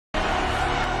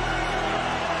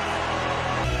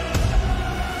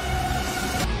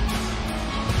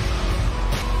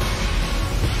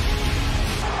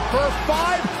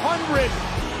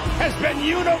been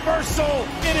universal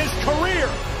in his career.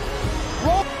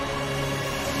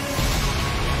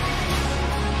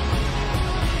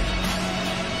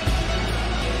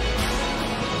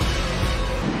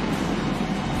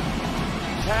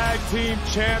 Tag team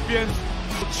champions,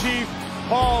 Chief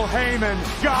Paul Heyman,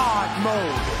 God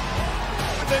mode.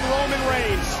 Then Roman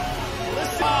Reigns.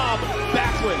 Bob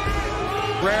Backlund.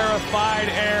 Rarefied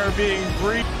air being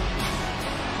breathed.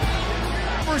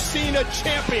 Never seen a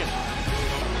champion.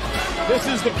 This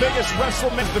is the biggest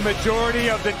WrestleMania. The majority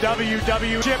of the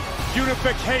WWE chip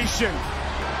unification.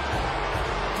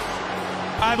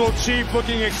 Tribal Chief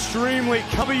looking extremely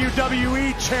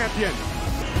WWE champion,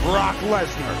 Brock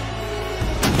Lesnar.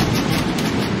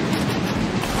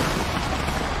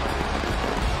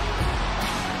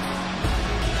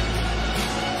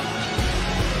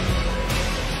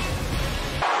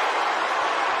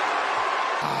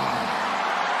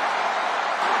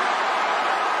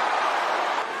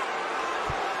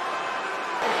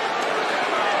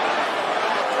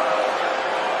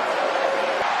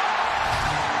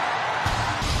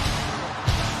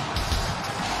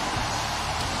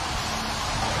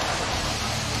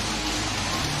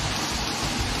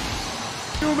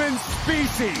 Human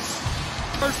species.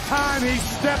 First time he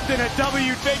stepped in a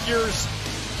W figures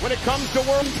when it comes to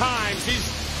world times.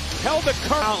 He's held the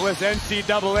countless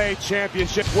NCAA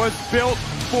championship. Was built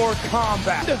for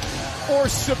combat or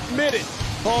submitted.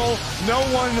 Oh, no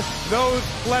one knows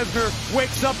Lesnar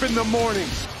wakes up in the morning.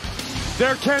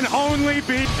 There can only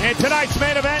be. And tonight's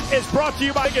main event is brought to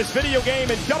you by the biggest video game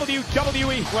in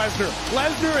WWE.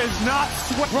 Lesnar is not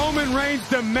Roman Reigns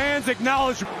demands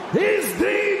acknowledgement. He's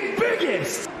the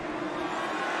biggest.